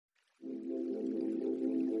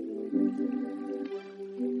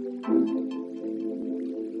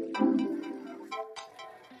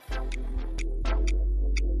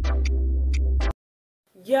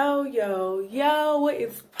Yo, what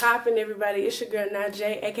is poppin', everybody? It's your girl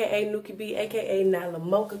NAJEE, aka Nuki B, aka Nyla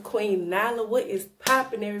Mocha Queen Nyla. What is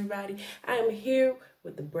poppin', everybody? I am here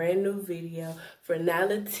with a brand new video for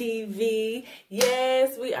Nyla TV.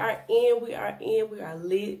 Yes, we are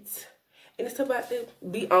lit. And it's about to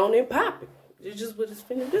be on and poppin'. It's just what it's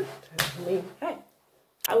finna do. I mean, hey,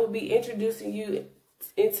 I will be introducing you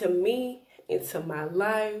into me, into my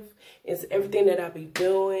life, into everything that I be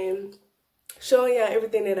doing, showing y'all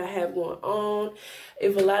everything that I have going on.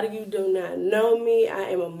 If a lot of you do not know me, I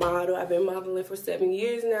am a model. I've been modeling for 7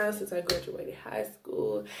 years now, since I graduated high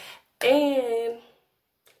school. And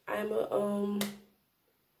I'm a,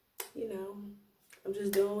 I'm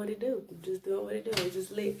just doing what it do. It's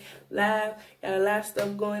just lit. Live, got a lot of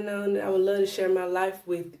stuff going on, and I would love to share my life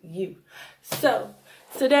with you. So,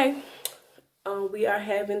 today, we are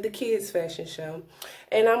having the kids fashion show,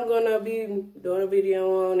 and I'm gonna be doing a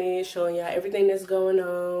video on it, showing y'all everything that's going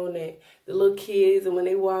on, and the little kids, and when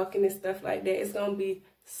they walking and stuff like that. It's gonna be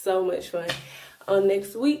so much fun.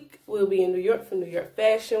 Next week we'll be in New York for New York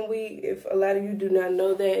Fashion Week. If a lot of you do not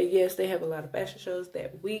know that, yes, they have a lot of fashion shows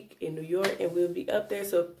that week in New York, and we'll be up there.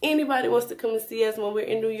 So if anybody wants to come and see us when we're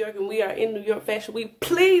in New York and we are in New York Fashion Week,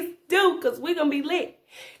 please do, because we're gonna be lit.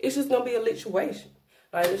 It's just gonna be a lit situation.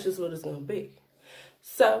 Like, that's just what it's gonna be.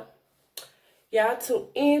 So, y'all tune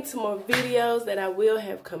in to more videos that I will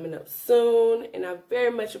have coming up soon. And I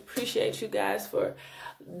very much appreciate you guys for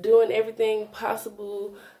doing everything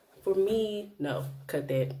possible for me. No, cut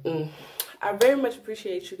that. I very much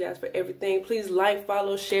appreciate you guys for everything. Please like,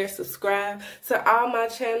 follow, share, subscribe to all my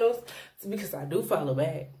channels, because I do follow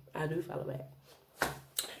back. And,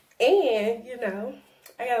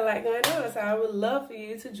 I got a lot going on, so I would love for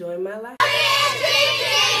you to join my life.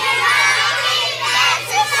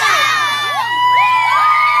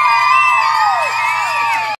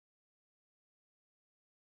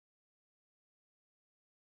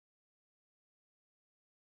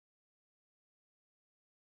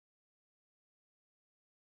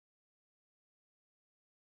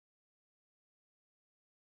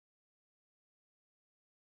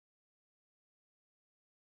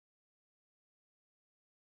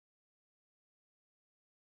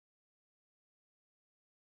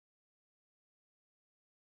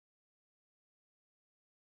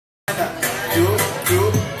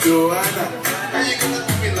 Joanna, how you gonna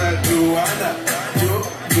do me like Joanna?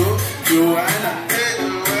 Joanna.